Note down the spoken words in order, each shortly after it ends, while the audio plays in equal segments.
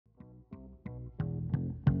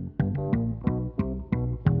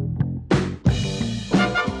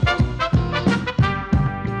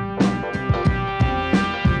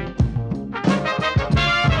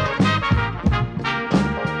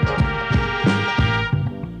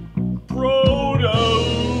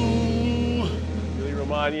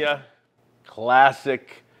Romagna,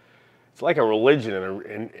 classic. It's like a religion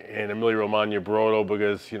in Emilia Romagna Brodo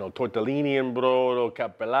because, you know, tortellini in Brodo,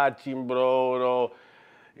 cappellacci in Brodo,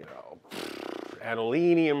 you know,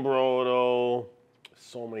 annolini in Brodo.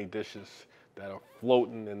 So many dishes that are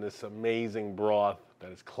floating in this amazing broth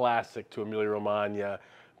that is classic to Emilia Romagna,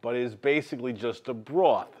 but is basically just a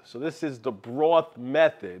broth. So this is the broth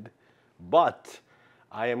method, but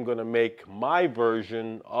I am going to make my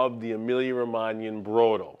version of the Emilia Romagnan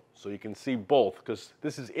Brodo. So you can see both, because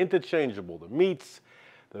this is interchangeable. The meats,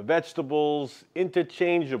 the vegetables,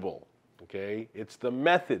 interchangeable, okay? It's the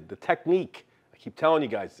method, the technique. I keep telling you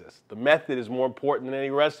guys this. The method is more important than any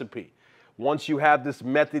recipe. Once you have this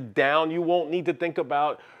method down, you won't need to think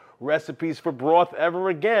about recipes for broth ever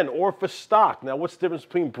again, or for stock. Now, what's the difference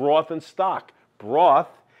between broth and stock? Broth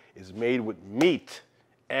is made with meat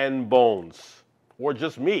and bones, or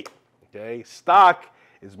just meat, okay? Stock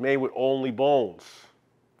is made with only bones,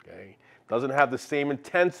 okay? Doesn't have the same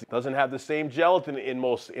intensity, doesn't have the same gelatin in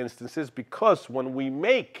most instances, because when we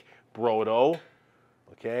make Brodo,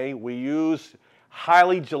 okay, we use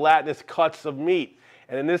highly gelatinous cuts of meat.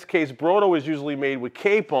 And in this case, Brodo is usually made with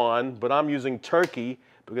capon, but I'm using turkey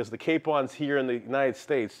because the capons here in the United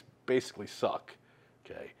States basically suck,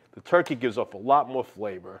 okay? The turkey gives off a lot more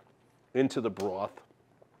flavor into the broth,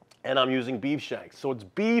 and I'm using beef shanks. So it's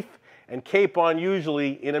beef and capon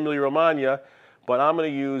usually in Emilia Romagna, but I'm gonna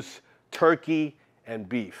use turkey and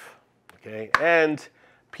beef, okay? And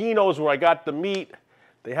Pino's, where I got the meat,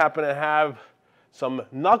 they happen to have some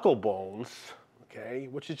knuckle bones, okay,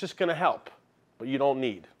 which is just gonna help, but you don't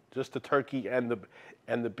need. Just the turkey and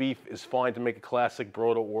the beef is fine to make a classic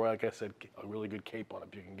Brodo, or like I said, a really good capon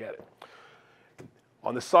if you can get it.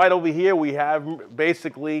 On the side over here, we have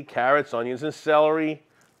basically carrots, onions, and celery,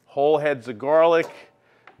 whole heads of garlic,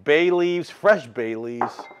 bay leaves, fresh bay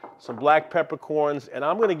leaves, some black peppercorns, and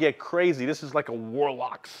I'm gonna get crazy. This is like a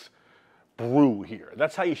warlock's brew here.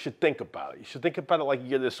 That's how you should think about it. You should think about it like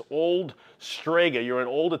you're this old strega, you're an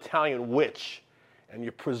old Italian witch, and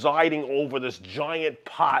you're presiding over this giant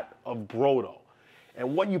pot of Brodo.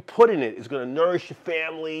 And what you put in it is gonna nourish your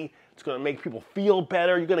family, it's gonna make people feel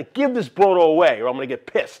better, you're gonna give this Brodo away or I'm gonna get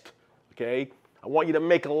pissed, okay? I want you to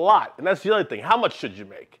make a lot, and that's the other thing. How much should you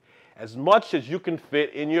make? As much as you can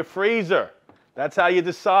fit in your freezer. That's how you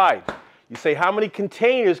decide. You say, how many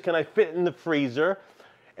containers can I fit in the freezer,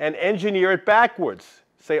 and engineer it backwards.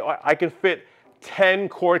 Say, I can fit 10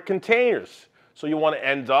 quart containers. So you wanna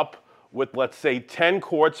end up with, let's say, 10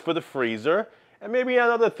 quarts for the freezer, and maybe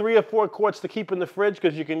another 3 or 4 quarts to keep in the fridge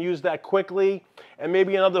because you can use that quickly, and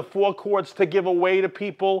maybe another 4 quarts to give away to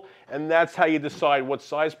people, and that's how you decide what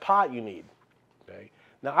size pot you need, okay?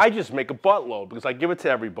 Now, I just make a buttload because I give it to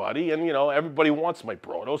everybody, and, you know, everybody wants my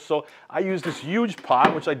Brodo, so I use this huge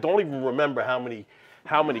pot, which I don't even remember how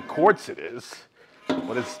many quarts it is,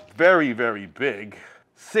 but it's very, very big.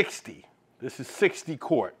 60. This is 60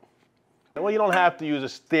 quart. Well, you don't have to use a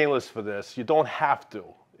stainless for this. You don't have to,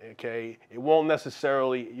 okay? It won't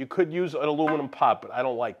necessarily, you could use an aluminum pot, but I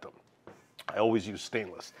don't like them. I always use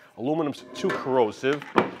stainless. Aluminum's too corrosive,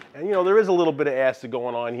 and you know, there is a little bit of acid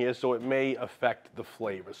going on here, so it may affect the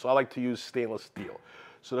flavor. So I like to use stainless steel.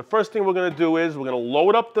 So the first thing we're gonna do is we're gonna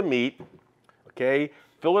load up the meat, okay?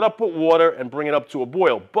 Fill it up with water and bring it up to a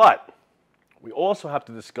boil. But we also have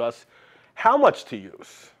to discuss how much to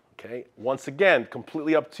use. Okay, once again,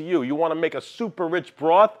 completely up to you. You want to make a super rich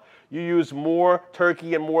broth, you use more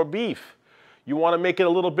turkey and more beef. You want to make it a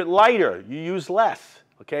little bit lighter, you use less.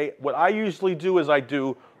 Okay, what I usually do is I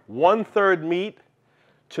do 1/3 meat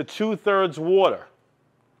to 2/3 water.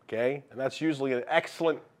 Okay, and that's usually an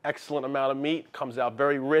excellent amount of meat. Comes out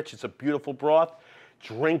very rich. It's a beautiful broth.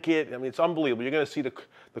 Drink it. I mean, it's unbelievable. You're going to see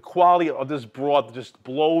the quality of this broth just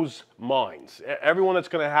blows minds. Everyone that's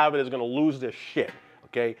going to have it is going to lose their shit.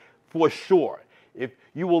 Okay, for sure. If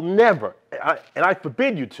you will never, and I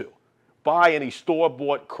forbid you to, buy any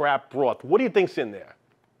store-bought crap broth. What do you think's in there?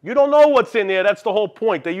 You don't know what's in there. That's the whole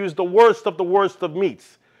point. They use the worst of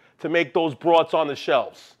meats to make those broths on the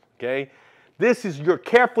shelves. Okay, this is, you're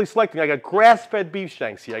carefully selecting. I got grass-fed beef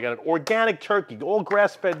shanks here. I got an organic turkey, all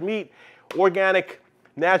grass-fed meat, organic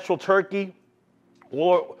natural turkey,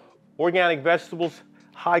 or organic vegetables,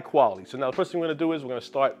 high quality. So now the first thing we're going to do is we're going to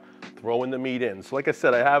start throwing the meat in. So like I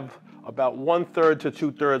said, I have about 1/3 to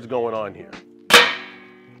 2/3 going on here.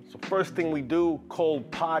 So first thing we do, cold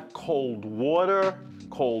pot, cold water,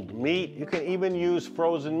 cold meat. You can even use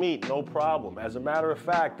frozen meat, no problem. As a matter of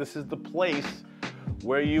fact, this is the place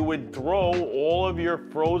where you would throw all of your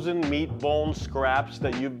frozen meat bone scraps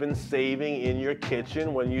that you've been saving in your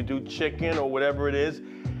kitchen when you do chicken or whatever it is.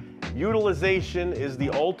 Utilization is the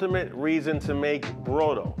ultimate reason to make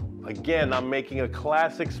Brodo. Again, I'm making a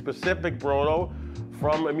classic specific Brodo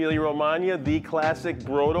from Emilia-Romagna, the classic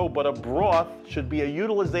Brodo, but a broth should be a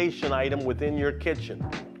utilization item within your kitchen,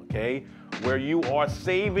 okay? Where you are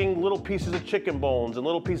saving little pieces of chicken bones and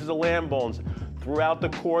little pieces of lamb bones throughout the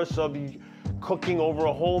course of cooking over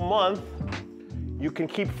a whole month. You can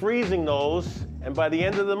keep freezing those, and by the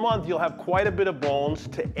end of the month, you'll have quite a bit of bones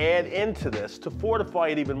to add into this to fortify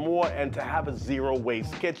it even more and to have a zero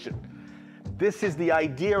waste kitchen. This is the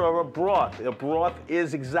idea of a broth. A broth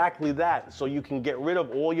is exactly that. So you can get rid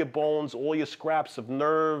of all your bones, all your scraps of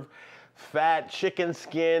nerve, fat, chicken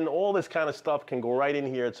skin, all this kind of stuff can go right in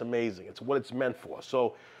here. It's amazing. It's what it's meant for.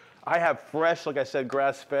 So I have fresh, like I said,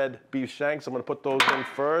 grass-fed beef shanks. I'm gonna put those in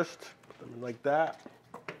first, put them in like that.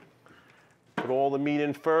 Put all the meat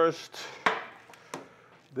in first.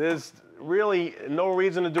 There's really no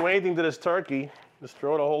reason to do anything to this turkey. Just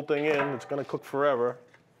throw the whole thing in. It's gonna cook forever.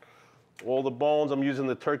 All the bones, I'm using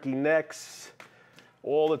the turkey necks,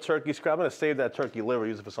 all the turkey scrap. I'm gonna save that turkey liver,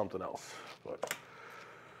 use it for something else. But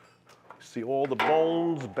see all the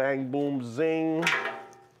bones, bang, boom, zing.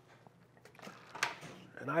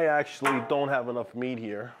 And I actually don't have enough meat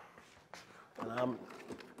here. And I'm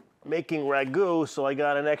making ragu, so I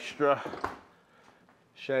got an extra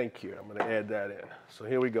shank here. I'm gonna add that in. So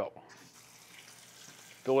here we go.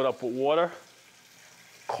 Fill it up with water,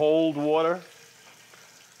 cold water.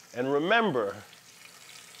 And remember,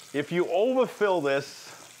 if you overfill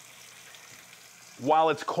this while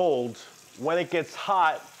it's cold, when it gets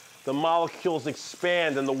hot, the molecules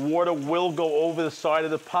expand and the water will go over the side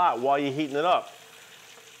of the pot while you're heating it up.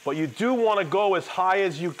 But you do want to go as high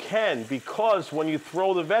as you can, because when you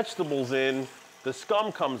throw the vegetables in, the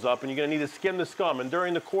scum comes up and you're going to need to skim the scum. And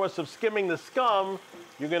during the course of skimming the scum,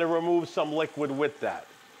 you're going to remove some liquid with that.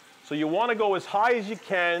 So you want to go as high as you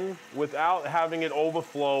can without having it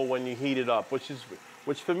overflow when you heat it up, which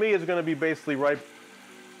for me is going to be basically right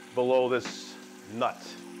below this nut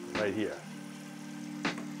right here.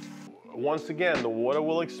 Once again, the water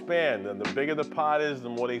will expand, and the bigger the pot is, the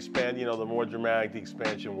more they expand, you know, the more dramatic the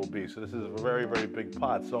expansion will be. So this is a very, very big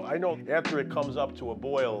pot. So I know after it comes up to a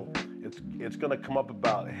boil, it's going to come up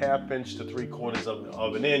about 1/2 inch to 3/4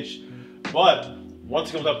 of an inch. But once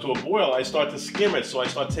it comes up to a boil, I start to skim it, so I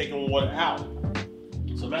start taking water out.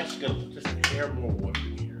 So I'm actually going to put just a hair more water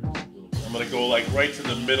in here. I'm going to go like right to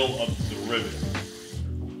the middle of the rivet.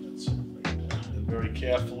 That's it, right there. And very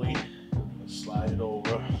carefully, slide it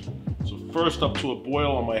over. So first up to a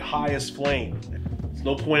boil on my highest flame. There's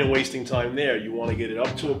no point in wasting time there. You want to get it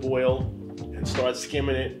up to a boil and start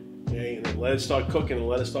skimming it, okay? And then let it start cooking and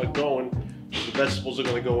let it start going. The vegetables are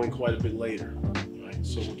going to go in quite a bit later.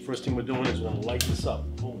 So the first thing we're doing is we're going to light this up.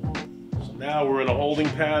 Boom. So now we're in a holding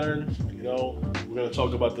pattern. You know, we're going to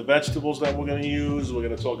talk about the vegetables that we're going to use. We're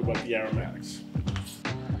going to talk about the aromatics.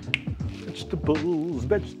 Vegetables,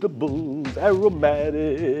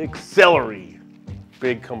 aromatics, celery,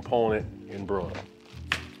 big component in Brodo.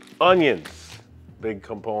 Onions, big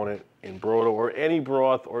component in Brodo or any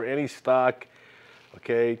broth or any stock,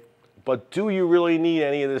 okay? But do you really need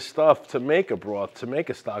any of this stuff to make a broth, to make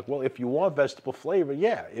a stock? Well, if you want vegetable flavor,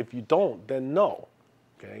 yeah. If you don't, then no,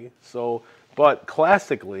 okay? So, but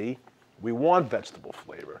classically, we want vegetable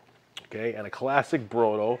flavor, okay? And a classic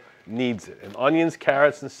Brodo needs it. And onions,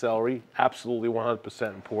 carrots, and celery, absolutely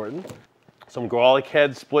 100% important. Some garlic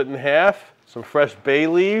heads split in half, some fresh bay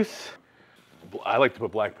leaves. I like to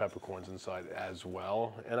put black peppercorns inside as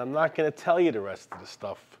well. And I'm not gonna tell you the rest of the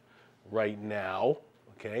stuff right now,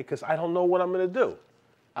 okay, because I don't know what I'm going to do.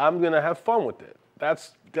 I'm going to have fun with it.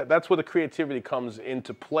 That's where the creativity comes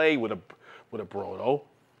into play with a Brodo,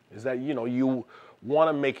 is that, you know, you want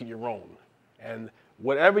to make it your own. And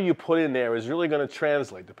whatever you put in there is really going to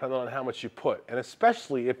translate, depending on how much you put, and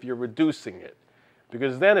especially if you're reducing it.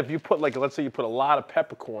 Because then if you put, like, let's say you put a lot of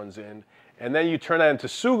peppercorns in, and then you turn that into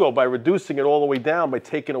sugo by reducing it all the way down, by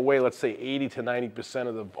taking away, let's say, 80 to 90%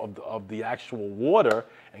 of the actual water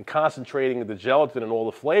and concentrating the gelatin and all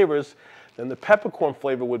the flavors, then the peppercorn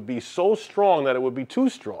flavor would be so strong that it would be too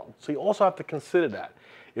strong. So you also have to consider that.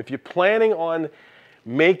 If you're planning on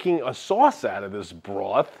making a sauce out of this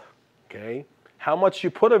broth, okay, how much you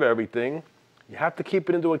put of everything, you have to keep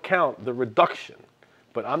it into account, the reduction.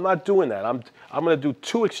 But I'm not doing that. I'm going to do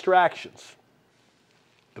 2 extractions.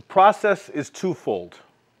 The process is twofold.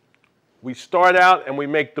 We start out and we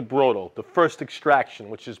make the Brodo, the first extraction,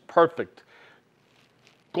 which is perfect,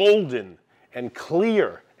 golden and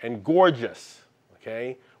clear and gorgeous,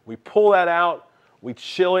 okay? We pull that out, we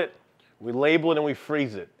chill it, we label it and we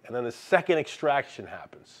freeze it. And then the second extraction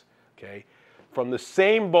happens, okay? from the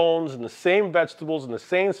same bones and the same vegetables and the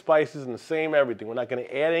same spices and the same everything. We're not going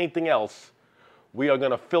to add anything else. We are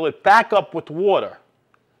going to fill it back up with water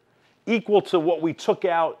equal to what we took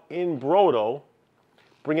out in Brodo,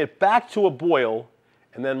 bring it back to a boil,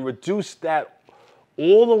 and then reduce that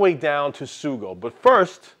all the way down to sugo. But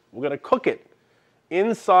first, we're going to cook it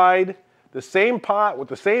inside the same pot with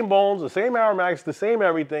the same bones, the same aromatics, the same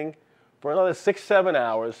everything for another 6-7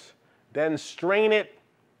 hours. Then strain it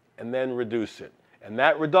and then reduce it. And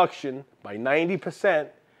that reduction by 90%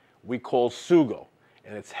 we call sugo.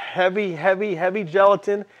 And it's heavy, heavy, heavy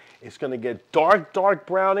gelatin. It's going to get dark, dark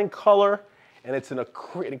brown in color. And it's an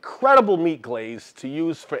incredible meat glaze to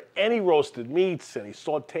use for any roasted meats, any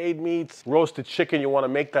sauteed meats. Roasted chicken, you want to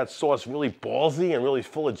make that sauce really ballsy and really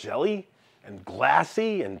full of jelly and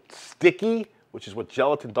glassy and sticky, which is what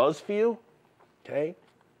gelatin does for you, okay?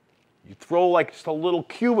 You throw like just a little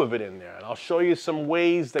cube of it in there, and I'll show you some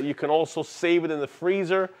ways that you can also save it in the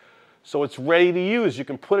freezer so it's ready to use. You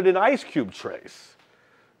can put it in ice cube trays.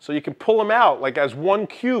 So you can pull them out like as one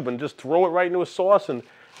cube and just throw it right into a sauce and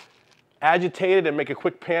agitate it and make a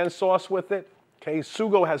quick pan sauce with it. Okay,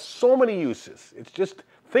 sugo has so many uses. It's just,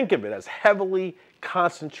 think of it as heavily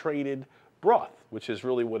concentrated broth, which is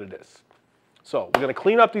really what it is. So we're going to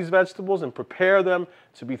clean up these vegetables and prepare them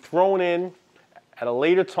to be thrown in at a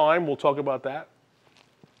later time. We'll talk about that.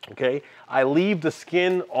 Okay, I leave the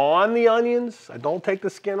skin on the onions. I don't take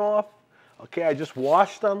the skin off. Okay, I just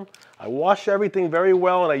wash them. I wash everything very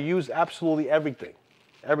well, and I use absolutely everything.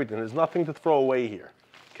 Everything. There's nothing to throw away here.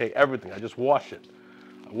 Okay, everything. I just wash it.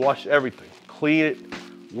 I wash everything. Clean it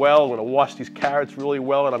well. I'm going to wash these carrots really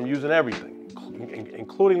well, and I'm using everything,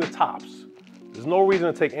 including the tops. There's no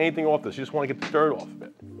reason to take anything off this. You just want to get the dirt off of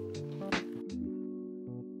it.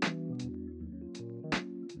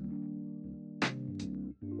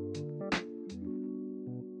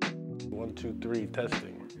 One, two, three,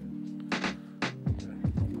 testing.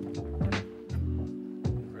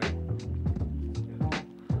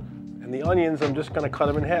 And the onions, I'm just going to cut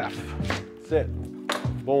them in half. That's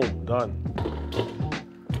it. Boom, done.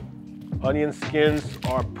 Onion skins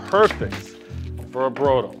are perfect for a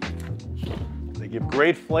brodo. They give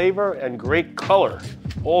great flavor and great color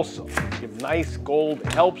also. They give nice gold,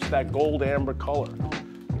 it helps that gold amber color.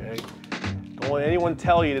 Okay? Don't let anyone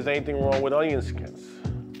tell you there's anything wrong with onion skins.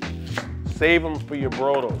 Save them for your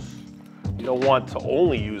brodos. You don't want to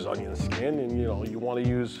only use onion skin, and you want to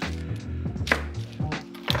use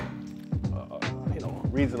a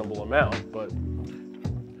reasonable amount, but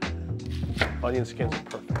onion skins are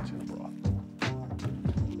perfect in a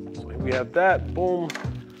broth. So we have that, boom.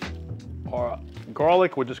 Our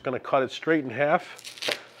garlic, we're just going to cut it straight in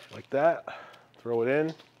half, like that. Throw it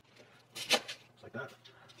in, just like that.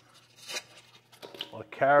 Our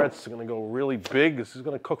carrots are going to go really big. This is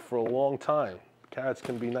going to cook for a long time. Carrots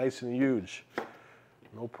can be nice and huge,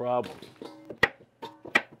 no problem.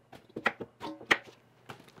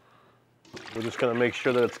 We're just going to make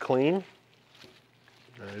sure that it's clean.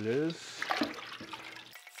 There it is.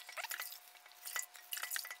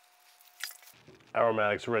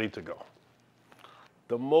 Aromatics ready to go.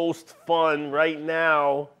 The most fun right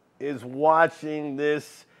now is watching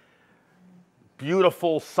this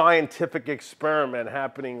beautiful scientific experiment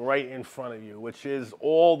happening right in front of you, which is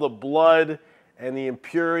all the blood and the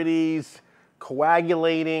impurities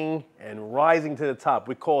coagulating and rising to the top.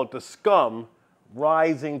 We call it the scum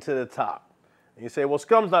rising to the top. And you say, well,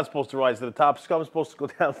 scum's not supposed to rise to the top. Scum's supposed to go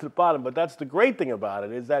down to the bottom. But that's the great thing about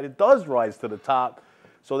it, is that it does rise to the top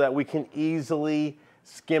so that we can easily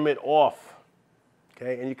skim it off.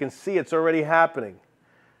 Okay, and you can see it's already happening.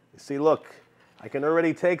 You see, look, I can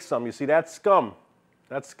already take some. You see, that's scum.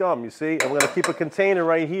 That's scum, you see? And we're going to keep a container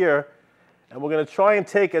right here, and we're going to try and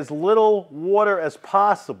take as little water as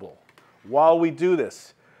possible while we do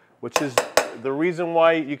this, which is the reason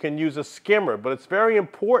why you can use a skimmer. But it's very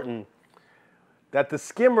important that the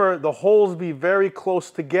skimmer, the holes be very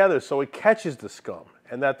close together so it catches the scum,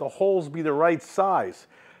 and that the holes be the right size.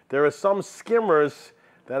 There are some skimmers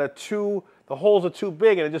that are the holes are too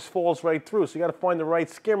big and it just falls right through. So you got to find the right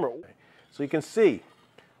skimmer. So you can see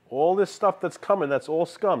all this stuff that's coming, that's all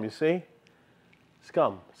scum, you see?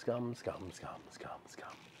 Scum, scum, scum, scum, scum, scum.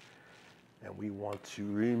 And we want to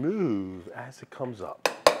remove as it comes up.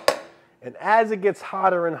 And as it gets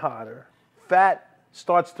hotter and hotter, fat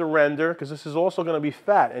starts to render, because this is also going to be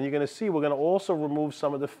fat. And you're going to see we're going to also remove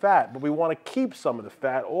some of the fat. But we want to keep some of the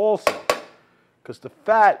fat also, because the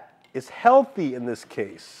fat is healthy in this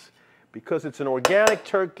case, because it's an organic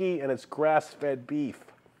turkey and it's grass-fed beef.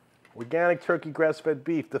 Organic turkey, grass-fed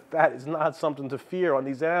beef, the fat is not something to fear on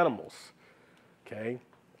these animals, okay?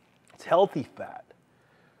 It's healthy fat.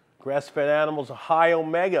 Grass-fed animals are high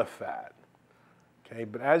omega fat. Okay,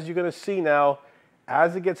 but as you're going to see now,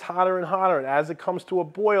 as it gets hotter and hotter, and as it comes to a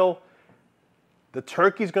boil, the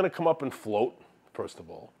turkey's going to come up and float, first of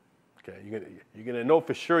all. Okay, you're going to know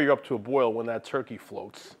for sure you're up to a boil when that turkey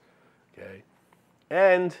floats. Okay,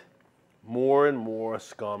 and more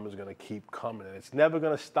scum is going to keep coming, and it's never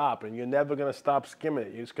going to stop, and you're never going to stop skimming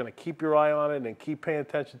it. You're just going to keep your eye on it and keep paying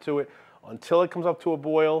attention to it until it comes up to a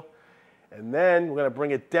boil, and then we're going to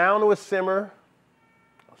bring it down to a simmer,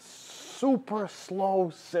 a super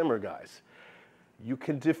slow simmer, guys. You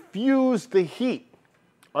can diffuse the heat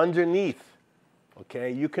underneath,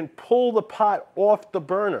 okay? You can pull the pot off the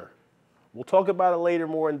burner. We'll talk about it later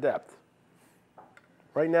more in depth.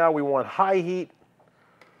 Right now we want high heat.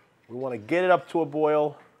 We want to get it up to a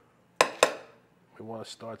boil. We want to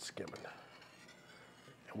start skimming.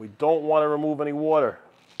 And we don't want to remove any water.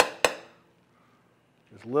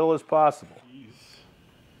 As little as possible. Jeez.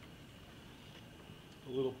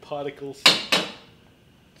 The little particles.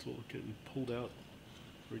 It's all getting pulled out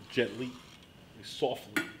very gently, very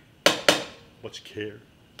softly. Much care.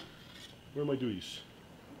 Where are my duties?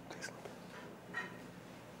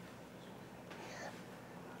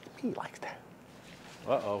 He likes that.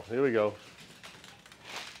 Uh-oh, here we go.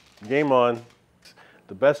 Game on.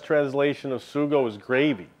 The best translation of sugo is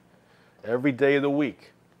gravy. Every day of the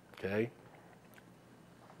week, okay?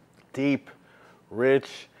 Deep,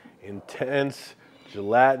 rich, intense,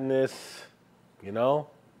 gelatinous, you know?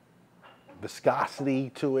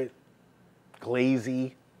 Viscosity to it,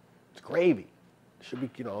 glazy. It's gravy. It should be,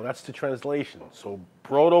 you know, that's the translation. So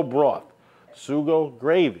Brodo broth, sugo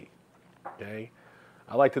gravy, okay?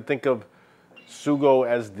 I like to think of sugo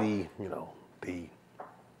as the, you know, the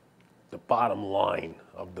bottom line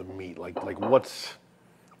of the meat, like what's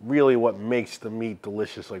really what makes the meat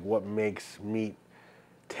delicious, like what makes meat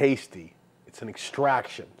tasty. It's an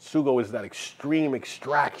extraction. Sugo is that extreme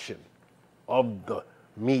extraction of the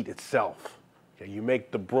meat itself. Okay, you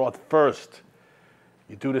make the broth first.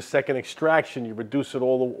 You do the second extraction. You reduce it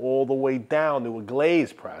all the way down to a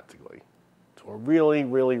glaze practically, to a really,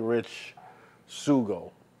 really rich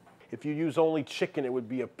sugo. If you use only chicken, it would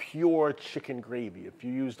be a pure chicken gravy. If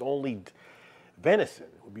you used only venison,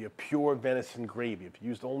 it would be a pure venison gravy. If you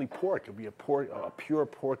used only pork, it would be a pure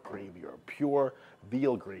pork gravy, or a pure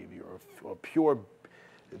veal gravy, or a pure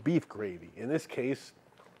beef gravy. In this case,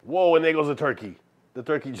 whoa, and there goes the turkey. The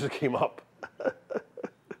turkey just came up.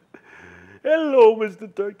 Hello,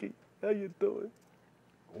 Mr. Turkey. How you doing?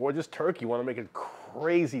 Or just turkey. Want to make a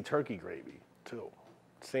crazy turkey gravy, too.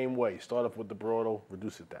 Same way. Start off with the Brodo,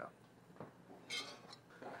 reduce it down.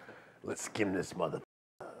 Let's skim this mother.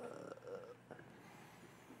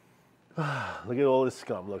 Look at all this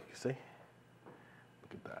scum. Look, you see?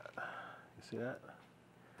 Look at that. You see that?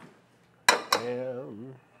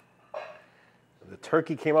 And the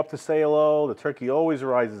turkey came up to say hello. The turkey always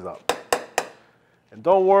rises up. And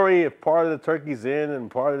don't worry if part of the turkey's in and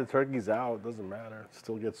part of the turkey's out. It doesn't matter. It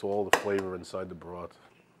still gets all the flavor inside the broth.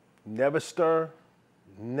 Never stir.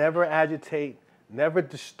 Never agitate. Never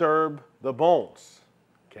disturb the bones.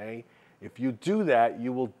 Okay? If you do that,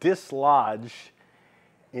 you will dislodge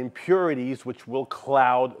impurities which will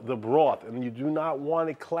cloud the broth. And you do not want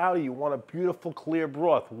it cloudy. You want a beautiful, clear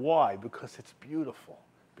broth. Why? Because it's beautiful.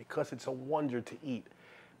 Because it's a wonder to eat.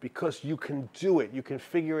 Because you can do it. You can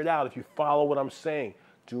figure it out if you follow what I'm saying.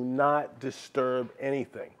 Do not disturb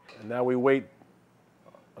anything. And now we wait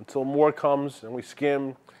until more comes, and we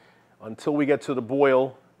skim until we get to the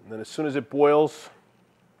boil. And then as soon as it boils,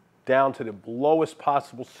 down to the lowest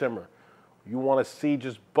possible simmer. You want to see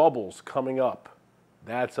just bubbles coming up.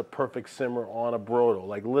 That's a perfect simmer on a Brodo.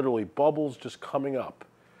 Like literally bubbles just coming up.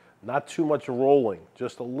 Not too much rolling,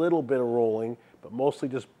 just a little bit of rolling, but mostly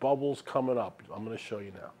just bubbles coming up. I'm going to show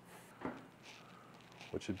you now.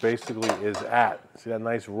 Which it basically is at. See that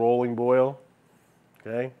nice rolling boil?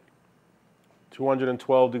 Okay?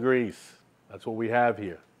 212 degrees. That's what we have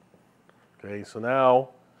here. Okay, so now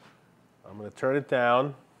I'm going to turn it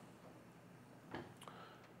down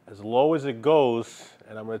as low as it goes,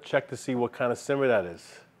 and I'm going to check to see what kind of simmer that is.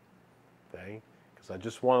 Okay? Because I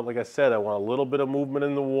just want, like I said, I want a little bit of movement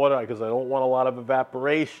in the water because I don't want a lot of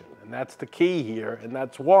evaporation. And that's the key here, and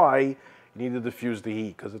that's why you need to diffuse the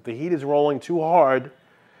heat. Because if the heat is rolling too hard,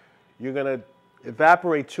 you're going to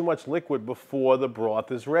evaporate too much liquid before the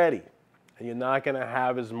broth is ready. And you're not going to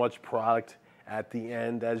have as much product at the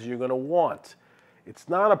end as you're going to want. It's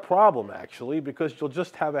not a problem, actually, because you'll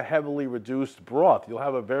just have a heavily reduced broth. You'll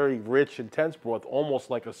have a very rich, intense broth,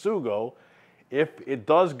 almost like a sugo, if it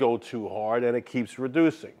does go too hard and it keeps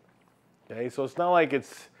reducing. Okay, so it's not like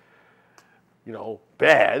it's, you know,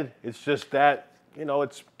 bad. It's just that you know,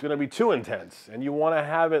 it's gonna be too intense. And you wanna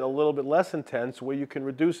have it a little bit less intense where you can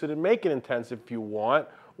reduce it and make it intense if you want,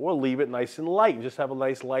 or leave it nice and light and just have a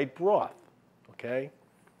nice light broth, okay?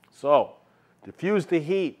 So, diffuse the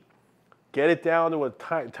heat, get it down to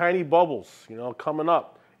tiny bubbles, you know, coming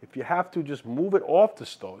up. If you have to, just move it off the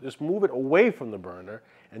stove, just move it away from the burner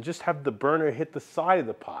and just have the burner hit the side of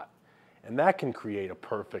the pot. And that can create a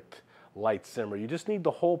perfect light simmer. You just need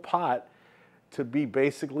the whole pot to be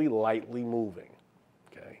basically lightly moving,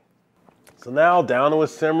 okay? So now down to a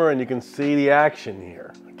simmer and you can see the action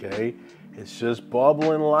here, okay? It's just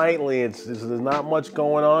bubbling lightly. There's not much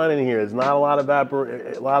going on in here. There's not a lot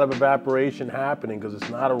of evaporation happening because it's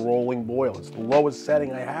not a rolling boil. It's the lowest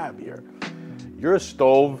setting I have here. Your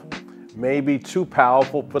stove may be too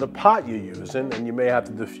powerful for the pot you're using, and you may have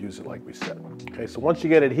to diffuse it like we said. Okay, so once you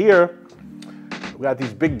get it here, we got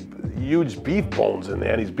these big, huge beef bones in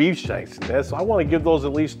there, these beef shanks in there, so I want to give those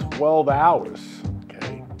at least 12 hours,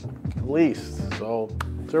 okay, at least. So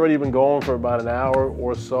it's already been going for about an hour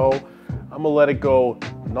or so. I'm gonna let it go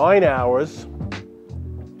 9 hours.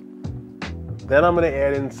 Then I'm gonna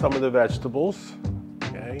add in some of the vegetables,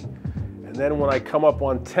 okay? And then when I come up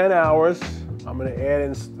on 10 hours, I'm gonna add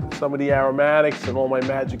in some of the aromatics and all my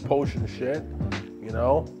magic potion shit, you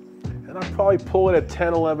know? And I'll probably pull it at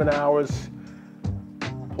 10, 11 hours,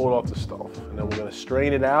 pull it off the stove. And then we're gonna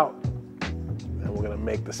strain it out, and we're gonna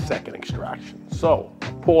make the second extraction. So,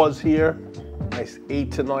 pause here, nice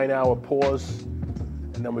 8 to 9 hour pause,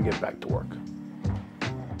 and then we get back to work.